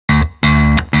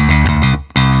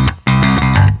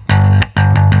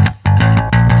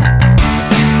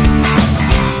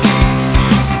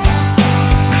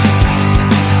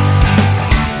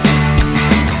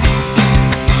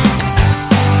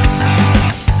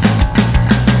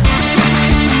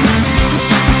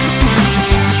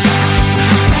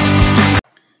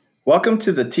Welcome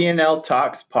to the TNL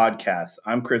Talks podcast.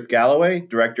 I'm Chris Galloway,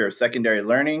 Director of Secondary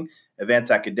Learning,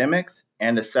 Advanced Academics,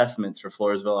 and Assessments for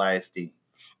Floresville ISD.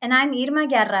 And I'm Irma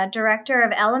Guerra, Director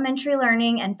of Elementary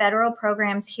Learning and Federal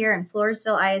Programs here in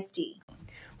Floresville ISD.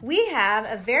 We have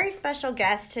a very special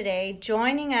guest today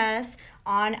joining us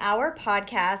on our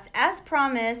podcast, as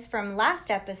promised from last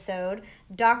episode,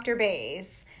 Dr.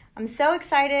 Bays. I'm so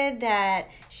excited that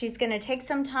she's going to take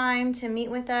some time to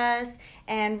meet with us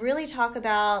and really talk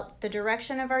about the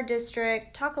direction of our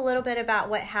district, talk a little bit about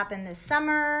what happened this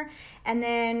summer, and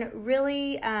then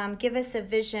really give us a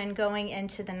vision going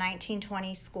into the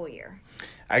 1920 school year.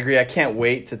 I agree. I can't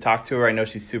wait to talk to her. I know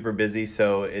she's super busy,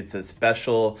 so it's a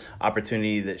special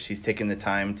opportunity that she's taken the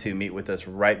time to meet with us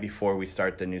right before we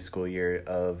start the new school year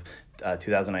of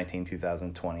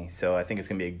 2019-2020. So I think it's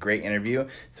going to be a great interview,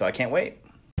 so I can't wait.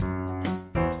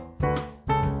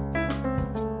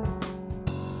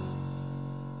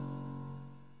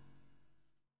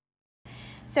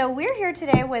 So we're here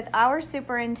today with our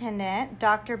superintendent,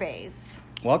 Dr. Bays.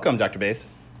 Welcome, Dr. Bays.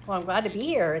 Well, I'm glad to be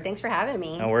here. Thanks for having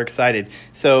me. Oh, we're excited.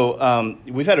 So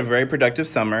we've had a very productive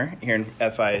summer here in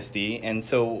FISD. And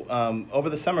so over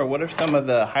the summer, what are some of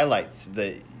the highlights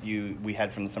that we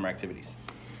had from the summer activities?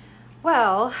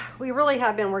 Well, we really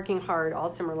have been working hard all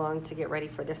summer long to get ready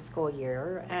for this school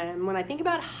year. And when I think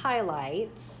about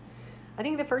highlights, I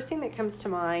think the first thing that comes to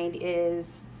mind is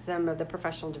some of the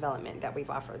professional development that we've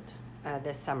offered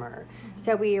this summer.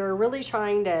 So we are really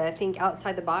trying to think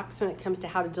outside the box when it comes to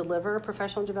how to deliver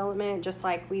professional development, just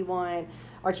like we want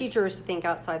our teachers to think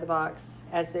outside the box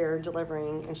as they're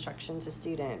delivering instruction to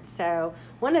students. So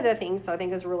one of the things that I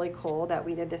think is really cool that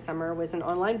we did this summer was an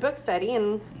online book study,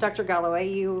 and Dr. Galloway,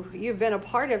 you've been a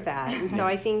part of that. And so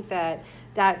I think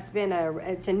that's been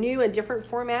it's a new and different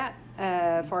format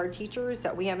for our teachers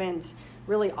that we haven't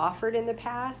really offered in the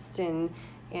past, and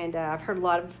I've heard a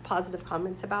lot of positive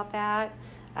comments about that.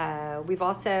 We've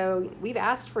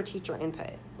asked for teacher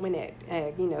input when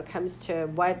it comes to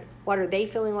what are they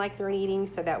feeling like they're needing,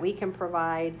 so that we can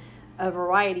provide a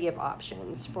variety of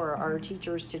options for our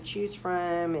teachers to choose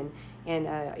from,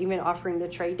 and even offering the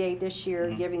trade day this year,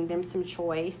 giving them some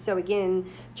choice. So again,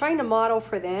 trying to model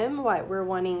for them what we're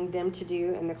wanting them to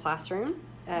do in the classroom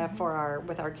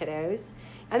with our kiddos.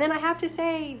 And then I have to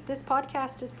say, this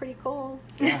podcast is pretty cool.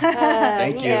 Yeah.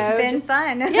 Thank you. It's been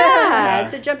fun. Yeah.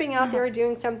 So jumping out there,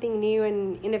 doing something new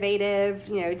and innovative,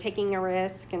 taking a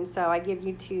risk. And so I give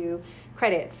you two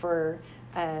credit for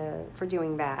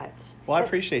doing that. Well, I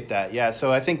appreciate that. Yeah.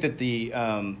 So I think that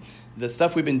the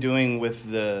stuff we've been doing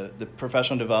with the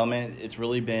professional development, it's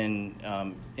really been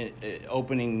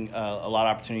opening a lot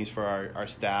of opportunities for our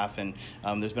staff, and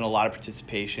there's been a lot of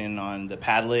participation on the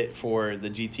Padlet for the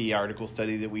GT article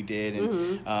study that we did,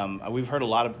 and we've heard a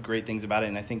lot of great things about it,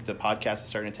 and I think the podcast is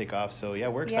starting to take off, so yeah,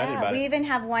 we're excited about it. We even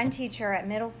have one teacher at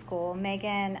middle school,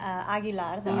 Megan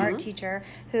Aguilar, the art teacher,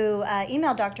 who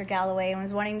emailed Dr. Galloway and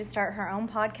was wanting to start her own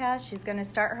podcast. She's going to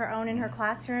start her own in her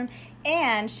classroom.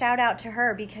 And shout out to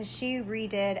her because she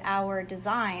redid our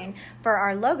design for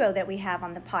our logo that we have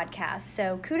on the podcast.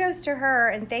 So kudos to her,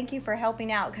 and thank you for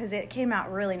helping out because it came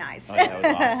out really nice. Oh, yeah, that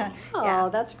was awesome. Yeah.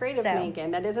 That's great of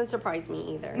Megan. That doesn't surprise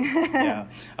me either. Yeah.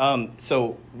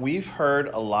 So we've heard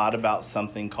a lot about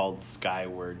something called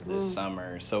Skyward this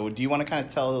summer. So do you want to kind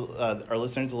of tell our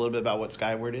listeners a little bit about what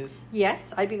Skyward is?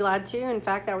 Yes, I'd be glad to. In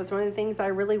fact, that was one of the things I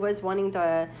really was wanting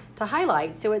to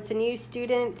highlight. So it's a new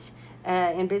student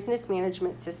and business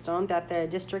management system that the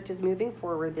district is moving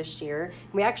forward this year.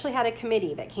 We actually had a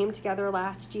committee that came together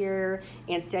last year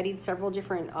and studied several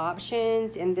different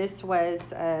options, and this was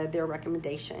their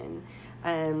recommendation.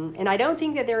 And I don't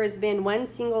think that there has been one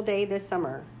single day this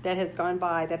summer that has gone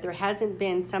by that there hasn't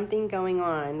been something going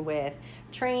on with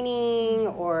training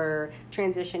or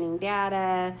transitioning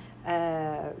data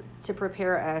to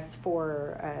prepare us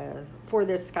for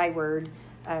this Skyward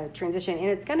transition. And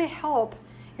it's going to help.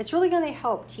 It's really going to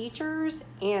help teachers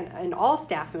and all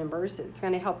staff members. It's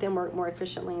going to help them work more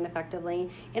efficiently and effectively.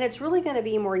 And it's really going to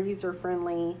be more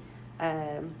user-friendly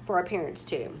for our parents,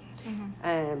 too.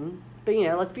 But,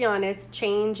 let's be honest,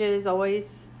 change is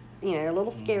always, a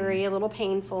little scary, a little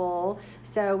painful.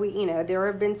 So, there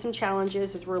have been some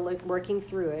challenges as we're working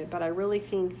through it. But I really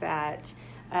think that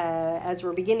as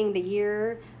we're beginning the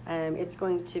year, it's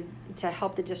going to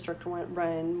help the district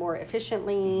run more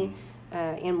efficiently,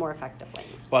 and more effectively.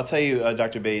 Well, I'll tell you,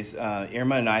 Dr. Bays,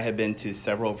 Irma and I have been to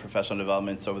several professional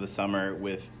developments over the summer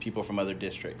with people from other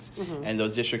districts. And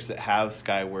those districts that have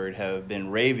Skyward have been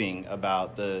raving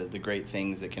about the great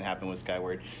things that can happen with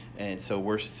Skyward. And so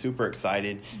we're super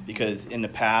excited because in the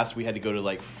past we had to go to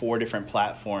like 4 different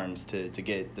platforms to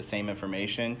get the same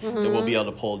information that we'll be able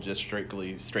to pull just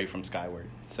straight from Skyward.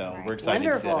 So we're excited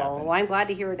to see that happen. Well, I'm glad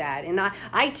to hear that. And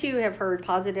I too have heard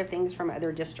positive things from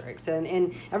other districts.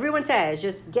 And everyone says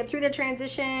just get through the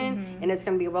transition and it's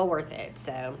going to be well worth it.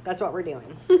 So that's what we're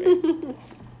doing.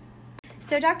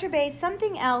 So Dr. Bays,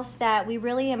 something else that we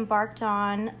really embarked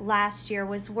on last year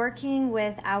was working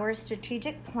with our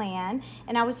strategic plan,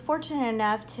 and I was fortunate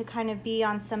enough to kind of be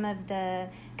on some of the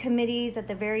committees at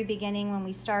the very beginning when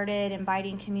we started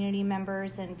inviting community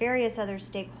members and various other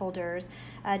stakeholders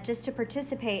just to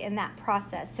participate in that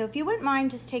process. So if you wouldn't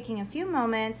mind just taking a few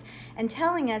moments and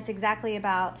telling us exactly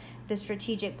about the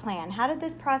strategic plan. How did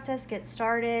this process get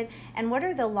started, and what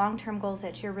are the long-term goals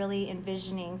that you're really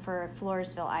envisioning for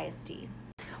Floresville ISD?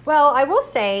 Well, I will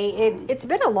say it's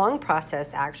been a long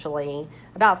process, actually.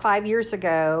 About 5 years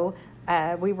ago,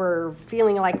 we were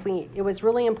feeling like it was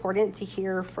really important to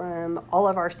hear from all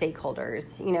of our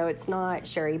stakeholders. You know, it's not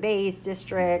Sherry Bays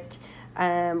District.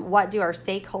 What do our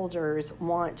stakeholders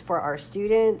want for our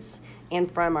students and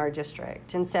from our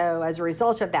district? And so as a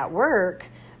result of that work,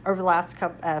 over the last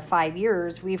 5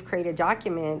 years, we've created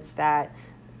documents that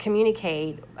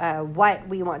communicate what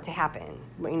we want to happen,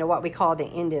 you know, what we call the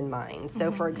end in mind.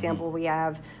 So, for example, we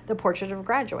have the Portrait of a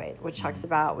Graduate, which talks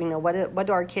about, you know, what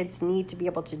do our kids need to be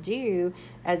able to do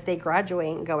as they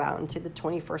graduate and go out into the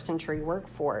 21st century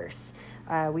workforce.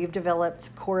 We've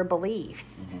developed core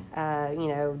beliefs, you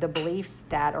know, the beliefs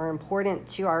that are important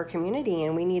to our community,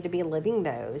 and we need to be living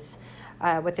those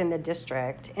within the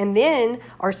district. And then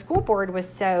our school board was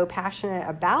so passionate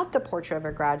about the Portrait of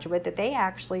a Graduate that they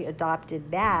actually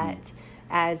adopted that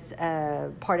as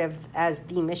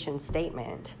the mission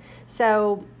statement.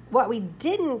 So what we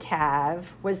didn't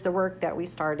have was the work that we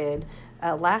started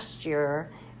last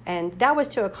year, and that was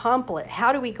to accomplish,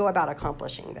 how do we go about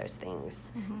accomplishing those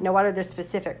things? You know, what are the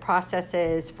specific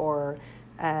processes for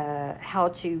how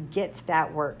to get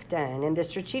that work done? And the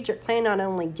strategic plan not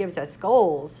only gives us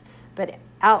goals, but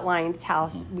outlines how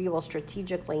we will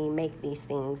strategically make these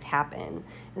things happen.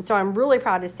 And so I'm really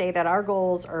proud to say that our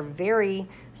goals are very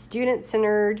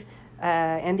student-centered,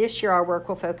 and this year our work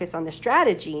will focus on the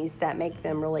strategies that make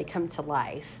them really come to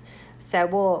life. So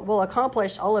we'll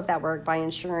accomplish all of that work by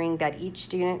ensuring that each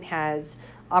student has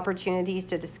opportunities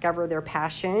to discover their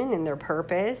passion and their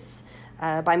purpose,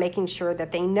 by making sure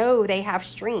that they know they have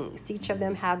strengths. Each of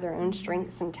them have their own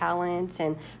strengths and talents,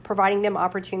 and providing them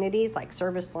opportunities like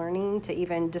service learning to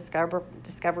even discover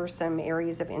some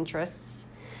areas of interests.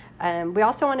 We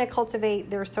also want to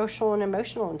cultivate their social and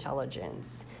emotional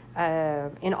intelligence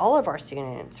in all of our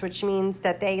students, which means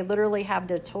that they literally have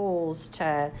the tools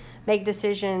to make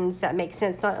decisions that make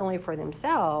sense not only for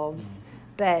themselves,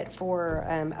 but for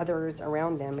others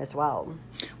around them as well.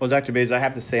 Well, Dr. Bays, I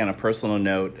have to say on a personal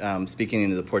note, speaking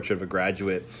into the Portrait of a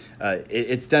Graduate,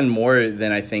 it's done more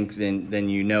than I think than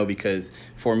you know, because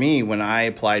for me, when I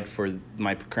applied for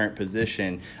my current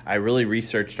position, I really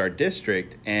researched our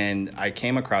district, and I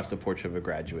came across the Portrait of a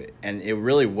Graduate. And it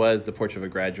really was the Portrait of a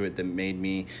Graduate that made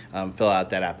me fill out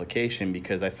that application,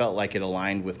 because I felt like it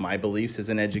aligned with my beliefs as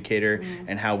an educator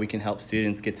and how we can help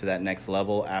students get to that next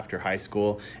level after high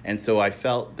school. And so I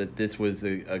felt that this was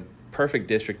a perfect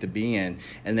district to be in.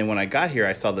 And then when I got here,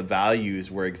 I saw the values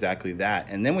were exactly that.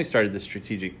 And then we started the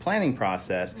strategic planning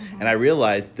process, and I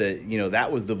realized that, you know,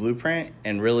 that was the blueprint,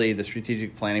 and really the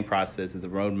strategic planning process is the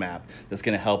roadmap that's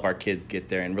going to help our kids get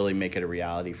there and really make it a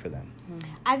reality for them.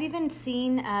 I've even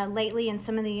seen lately in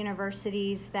some of the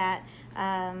universities that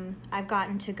I've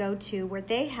gotten to go to where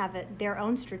they have their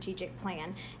own strategic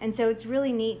plan. And so it's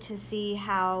really neat to see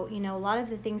how, you know, a lot of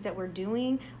the things that we're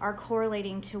doing are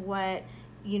correlating to what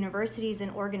universities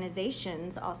and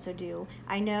organizations also do.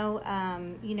 I know,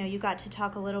 you know, you got to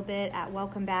talk a little bit at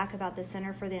Welcome Back about the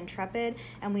Center for the Intrepid,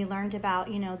 and we learned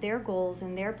about, you know, their goals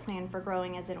and their plan for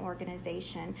growing as an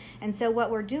organization. And so what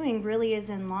we're doing really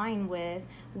is in line with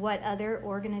what other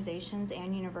organizations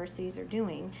and universities are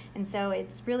doing. And so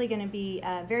it's really going to be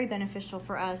very beneficial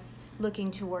for us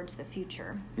looking towards the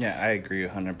future. Yeah, I agree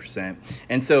 100%.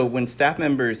 And so when staff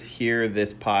members hear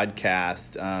this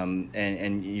podcast,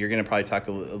 and you're going to probably talk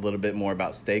a little bit more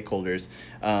about stakeholders,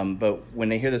 but when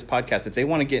they hear this podcast, if they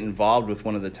want to get involved with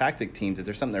one of the tactic teams, if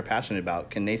there's something they're passionate about,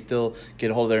 can they still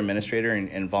get a hold of their administrator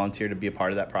and volunteer to be a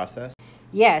part of that process?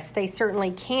 Yes, they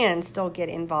certainly can still get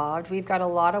involved. We've got a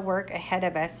lot of work ahead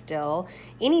of us still.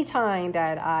 Anytime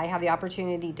that I have the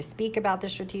opportunity to speak about the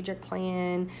strategic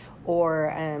plan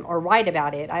or write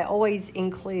about it, I always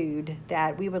include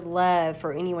that we would love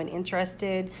for anyone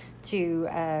interested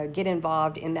to get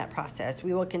involved in that process.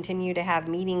 We will continue to have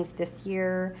meetings this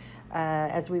year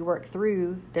as we work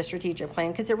through the strategic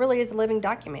plan, because it really is a living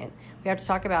document. We have to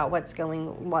talk about what's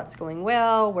going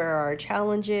well, where are our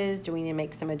challenges, do we need to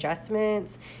make some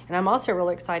adjustments, and I'm also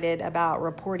really excited about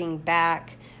reporting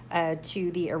back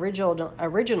to the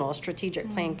original strategic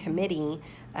plan committee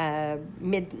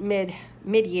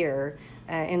mid-year,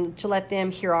 and to let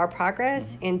them hear our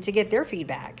progress and to get their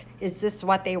feedback. Is this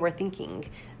what they were thinking?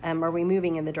 Are we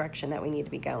moving in the direction that we need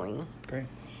to be going? Great.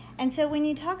 And so when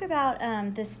you talk about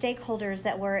the stakeholders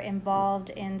that were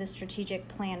involved in the strategic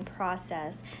plan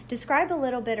process, describe a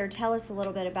little bit or tell us a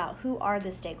little bit about who are the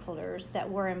stakeholders that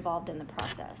were involved in the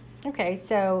process. Okay,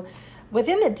 so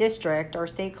within the district, our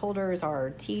stakeholders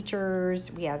are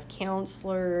teachers, we have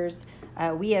counselors,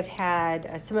 we have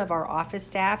had some of our office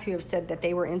staff who have said that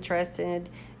they were interested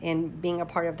in being a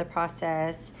part of the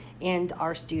process, and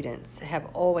our students have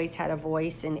always had a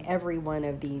voice in every one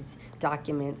of these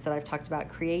documents that I've talked about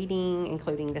creating,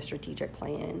 including the strategic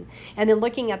plan. And then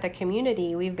looking at the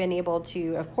community, we've been able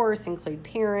to, of course, include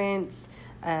parents,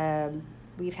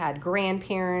 we've had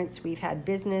grandparents, we've had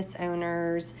business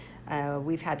owners,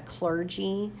 we've had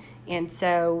clergy. And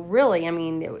so really, I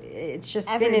mean, it's just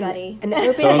everybody. Been an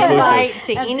open invite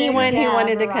to anyone who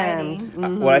wanted to come.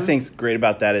 Mm-hmm. What I think is great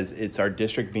about that is it's our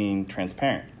district being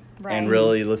transparent. Right. And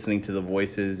really listening to the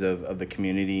voices of the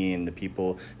community and the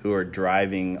people who are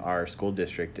driving our school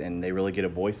district, and they really get a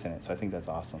voice in it. So I think that's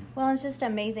awesome. Well, it's just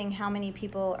amazing how many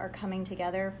people are coming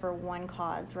together for one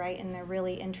cause, right? And they're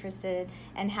really interested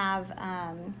and have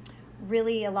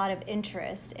really a lot of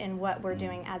interest in what we're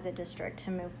doing as a district to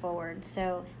move forward.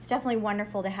 So it's definitely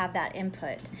wonderful to have that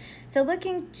input. So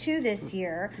looking to this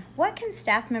year, what can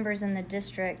staff members in the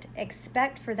district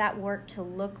expect for that work to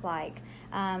look like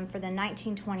for the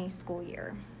 1920 school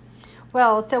year?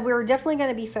 Well, so we're definitely going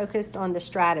to be focused on the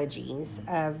strategies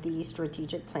of the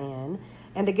strategic plan.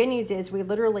 And the good news is we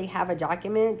literally have a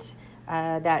document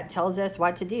that tells us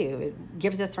what to do. It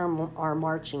gives us our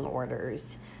marching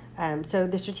orders. So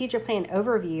the strategic plan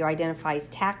overview identifies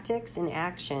tactics and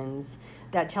actions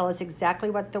that tell us exactly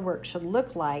what the work should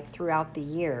look like throughout the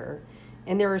year.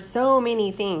 And there are so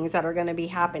many things that are going to be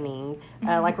happening.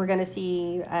 Like we're going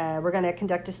to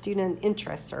conduct a student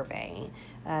interest survey.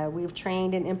 We've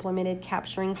trained and implemented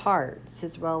capturing hearts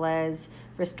as well as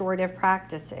restorative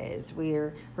practices.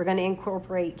 We're going to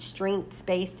incorporate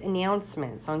strengths-based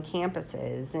announcements on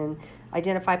campuses and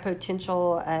identify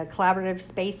potential collaborative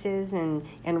spaces and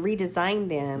redesign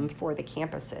them for the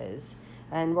campuses.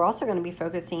 And we're also going to be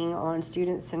focusing on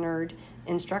student-centered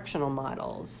instructional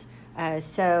models.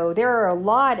 So there are a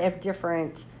lot of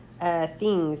different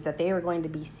things that they are going to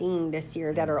be seeing this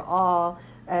year that are all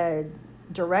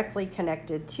directly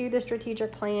connected to the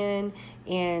strategic plan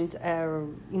and,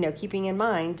 keeping in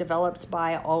mind, developed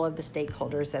by all of the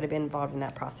stakeholders that have been involved in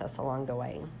that process along the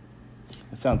way.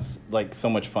 It sounds like so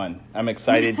much fun. I'm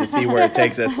excited to see where it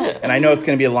takes us. And I know it's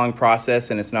going to be a long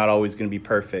process and it's not always going to be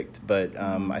perfect, but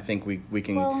I think we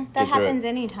can get through it. That happens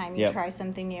anytime you try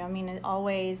something new. I mean,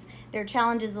 there are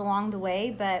challenges along the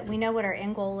way, but we know what our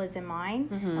end goal is in mind,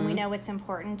 and we know what's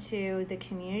important to the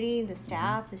community, the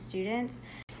staff, the students.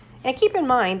 And keep in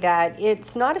mind that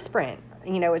it's not a sprint.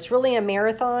 It's really a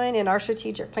marathon, and our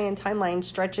strategic plan timeline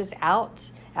stretches out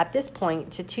at this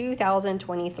point to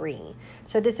 2023.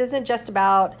 So this isn't just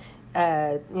about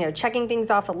checking things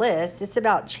off a list. It's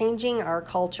about changing our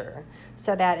culture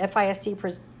so that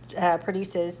FISD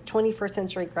produces 21st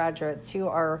century graduates who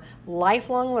are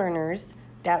lifelong learners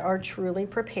that are truly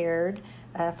prepared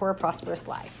for a prosperous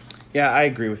life. Yeah, I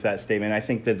agree with that statement. I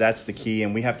think that that's the key,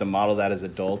 and we have to model that as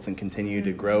adults and continue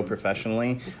to grow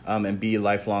professionally and be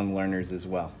lifelong learners as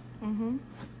well. Mm-hmm.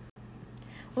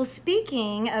 Well,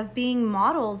 speaking of being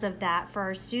models of that for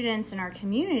our students and our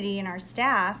community and our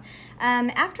staff,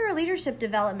 after a Leadership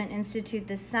Development Institute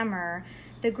this summer,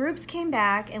 the groups came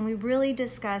back and we really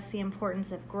discussed the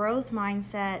importance of growth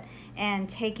mindset and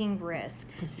taking risk.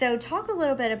 So talk a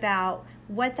little bit about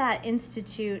what that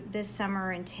institute this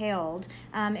summer entailed,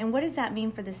 and what does that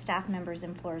mean for the staff members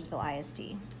in Floresville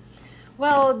ISD?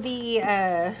 Well,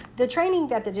 the training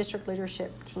that the district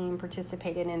leadership team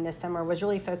participated in this summer was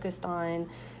really focused on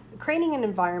creating an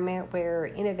environment where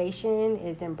innovation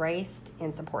is embraced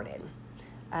and supported.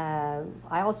 I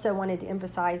also wanted to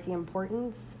emphasize the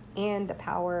importance and the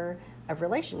power of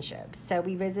relationships. So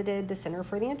we visited the Center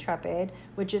for the Intrepid,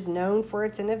 which is known for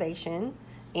its innovation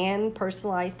and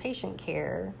personalized patient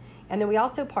care. And then we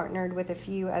also partnered with a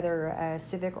few other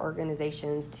civic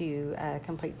organizations to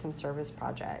complete some service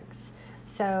projects.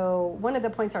 So one of the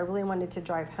points I really wanted to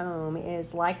drive home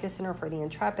is, like the Center for the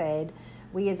Intrepid,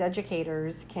 we as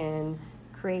educators can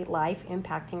create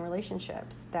life-impacting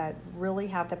relationships that really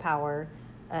have the power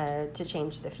to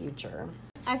change the future.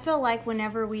 I feel like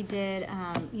whenever we did,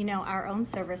 our own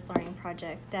service learning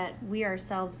project, that we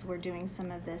ourselves were doing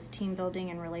some of this team building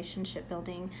and relationship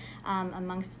building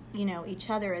amongst, each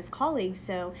other as colleagues.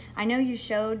 So I know you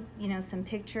showed, some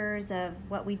pictures of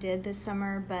what we did this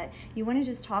summer, but you want to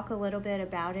just talk a little bit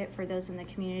about it for those in the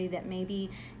community that maybe,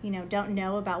 don't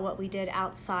know about what we did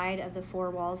outside of the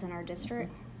four walls in our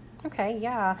district? Okay,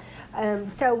 yeah.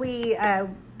 So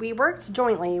we worked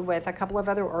jointly with a couple of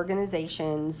other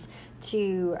organizations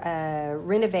to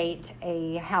renovate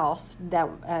a house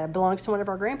that belongs to one of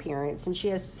our grandparents, and she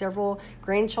has several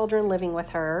grandchildren living with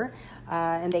her,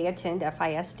 and they attend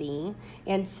FISD.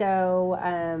 And so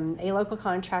a local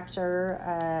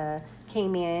contractor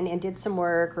came in and did some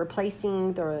work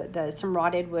replacing some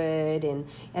rotted wood,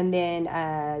 and then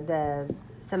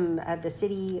some of the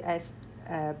city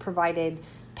provided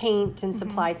paint and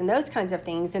supplies and those kinds of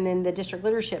things. And then the district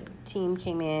leadership team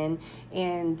came in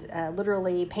and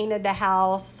literally painted the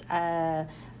house.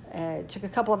 Took a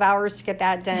couple of hours to get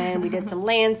that done. We did some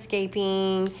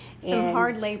landscaping. Some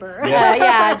hard labor.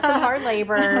 Some hard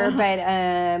labor.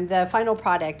 But the final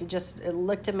product, it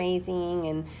looked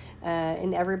amazing.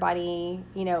 And everybody,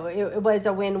 it was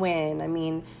a win-win. I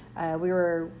mean,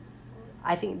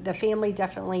 I think the family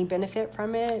definitely benefit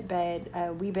from it,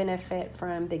 but we benefit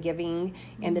from the giving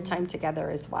and the time together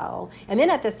as well. And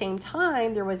then at the same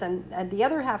time, there was the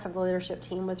other half of the leadership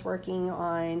team was working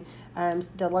on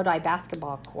the Lodi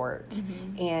basketball court.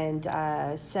 And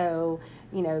so,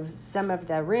 some of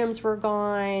the rooms were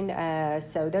gone,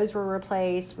 so those were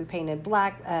replaced. We painted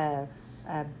black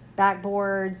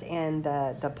backboards and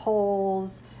the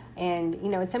poles. And,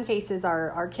 in some cases,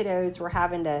 our kiddos were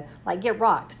having to, get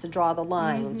rocks to draw the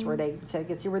lines so they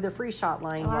could see where the free shot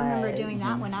line was. I remember doing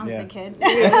that when I was a kid.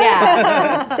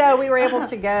 So we were able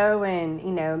to go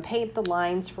and, paint the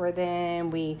lines for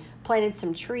them. We planted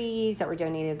some trees that were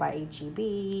donated by HEB,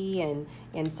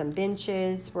 and some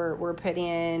benches were put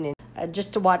in, and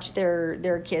just to watch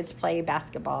their kids play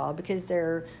basketball, because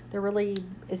there really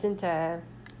there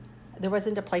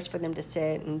wasn't a place for them to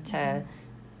sit and to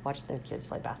watch their kids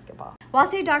play basketball. Well, I'll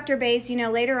say, Dr. Bass,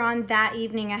 later on that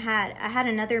evening I had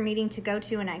another meeting to go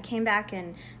to, and I came back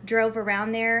and drove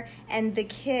around there, and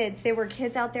there were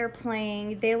kids out there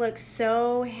playing. They looked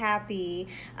so happy,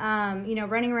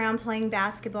 running around playing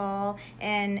basketball,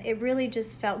 and it really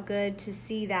just felt good to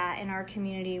see that in our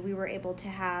community. We were able to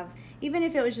have, even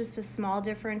if it was just a small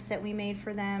difference that we made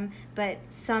for them, but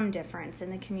some difference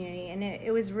in the community, and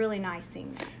it was really nice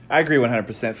seeing that. I agree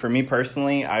 100%. For me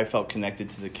personally, I felt connected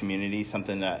to the community,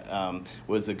 something that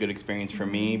was a good experience for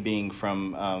me, being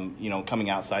from, coming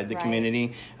outside the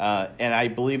community. And I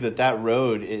believe that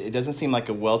road, it doesn't seem like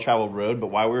a well-traveled road, but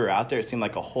while we were out there, it seemed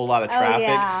like a whole lot of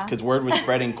traffic, because word was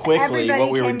spreading quickly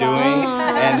what we were doing,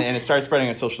 and it started spreading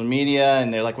on social media,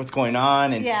 and they're like, what's going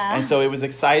on? And so it was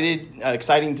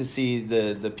exciting to see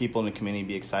the people in the community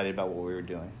be excited about what we were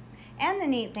doing. And the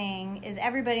neat thing is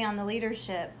everybody on the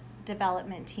leadership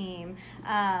development team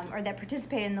or that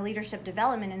participated in the Leadership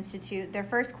Development Institute, their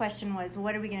first question was,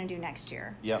 what are we going to do next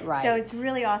year? Yep. Right. So it's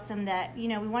really awesome that, we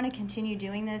want to continue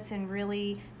doing this and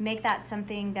really make that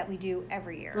something that we do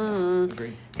every year.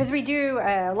 Agreed. Because we do,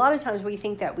 a lot of times we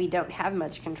think that we don't have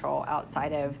much control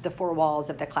outside of the four walls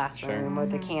of the classroom or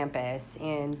the campus.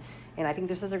 And I think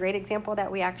this is a great example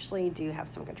that we actually do have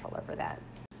some control over that.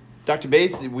 Dr.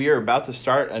 Bass, we are about to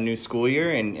start a new school year,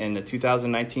 and the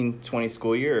 2019-20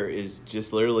 school year is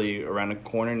just literally around the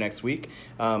corner next week.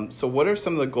 So what are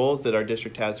some of the goals that our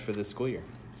district has for this school year?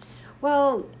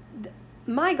 Well,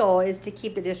 my goal is to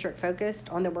keep the district focused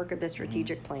on the work of the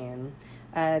strategic plan.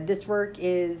 This work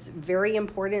is very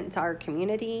important to our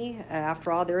community.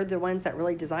 After all, they're the ones that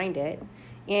really designed it.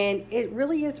 And it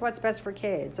really is what's best for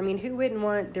kids. I mean, who wouldn't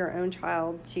want their own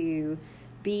child to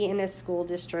be in a school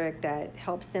district that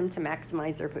helps them to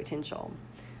maximize their potential,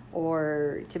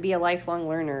 or to be a lifelong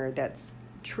learner that's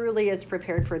truly is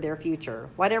prepared for their future,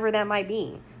 whatever that might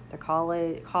be, the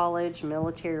college,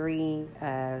 military,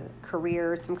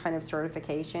 career, some kind of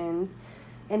certifications,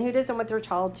 and who doesn't want their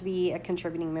child to be a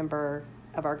contributing member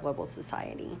of our global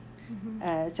society.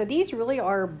 So these really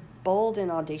are bold and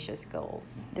audacious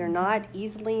goals. They're not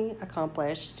easily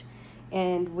accomplished,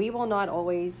 and we will not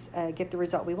always get the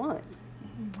result we want,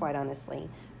 quite honestly.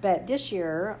 But this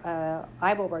year,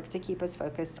 I will work to keep us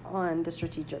focused on the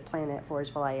strategic plan at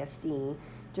Floresville ISD,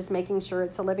 just making sure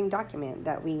it's a living document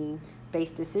that we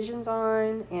base decisions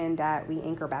on and that we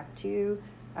anchor back to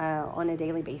on a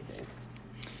daily basis.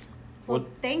 Well,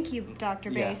 thank you,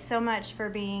 Dr. Bass, so much for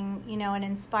being, an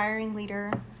inspiring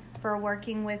leader for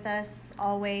working with us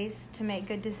always to make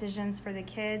good decisions for the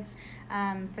kids,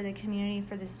 for the community,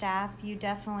 for the staff. You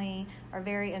definitely are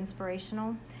very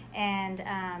inspirational, and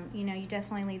you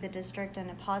definitely lead the district in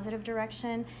a positive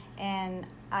direction, and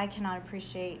I cannot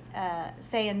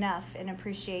say enough in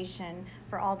appreciation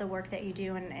for all the work that you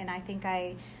do, and I think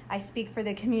I speak for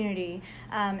the community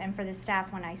and for the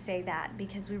staff when I say that,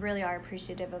 because we really are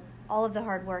appreciative of all of the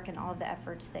hard work and all of the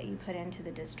efforts that you put into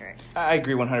the district. I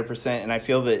agree 100%, and I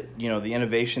feel that the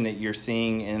innovation that you're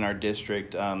seeing in our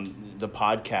district, the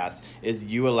podcast, is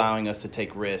you allowing us to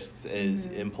take risks as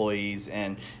employees,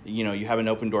 and you have an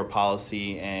open door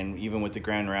policy, and even with the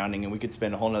grand rounding, and we could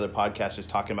spend a whole nother podcast just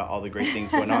talking about all the great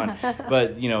things going on.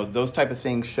 But those type of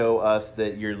things show us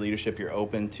that your leadership, you're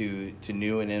open to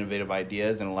new and innovative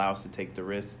ideas, and allow us to take the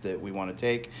risks that we want to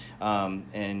take.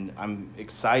 And I'm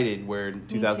excited where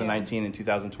 2019 and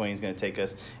 2020 is going to take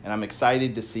us, and I'm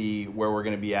excited to see where we're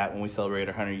going to be at when we celebrate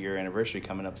our 100-year anniversary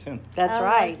coming up soon. That's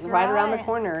right. Right around the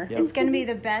corner. Yep. It's going to be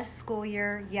the best school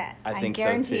year yet. I think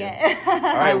guarantee so too. it. All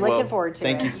right, I'm looking forward to it.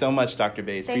 Thank you so much, Dr.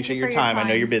 Bays. Thank Appreciate you your for your time. I know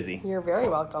time. you're busy. You're very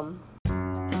welcome.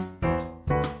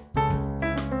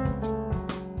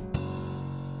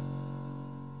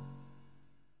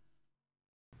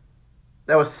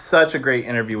 That was such a great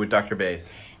interview with Dr.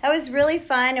 Bays. That was really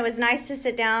fun. It was nice to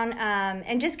sit down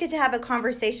and just get to have a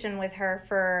conversation with her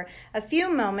for a few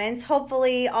moments.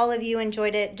 Hopefully all of you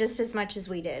enjoyed it just as much as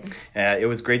we did. It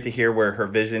was great to hear where her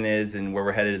vision is and where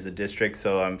we're headed as a district.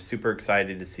 So I'm super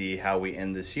excited to see how we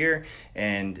end this year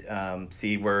and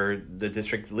see where the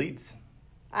district leads.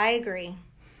 I agree.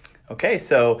 Okay,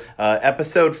 so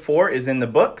episode 4 is in the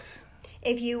books.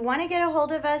 If you want to get a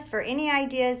hold of us for any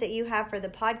ideas that you have for the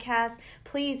podcast,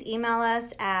 please email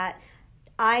us at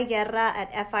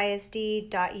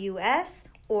iguerra@fisd.us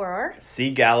or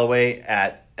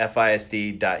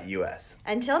cgalloway@fisd.us.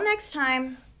 Until next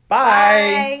time.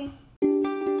 Bye. Bye.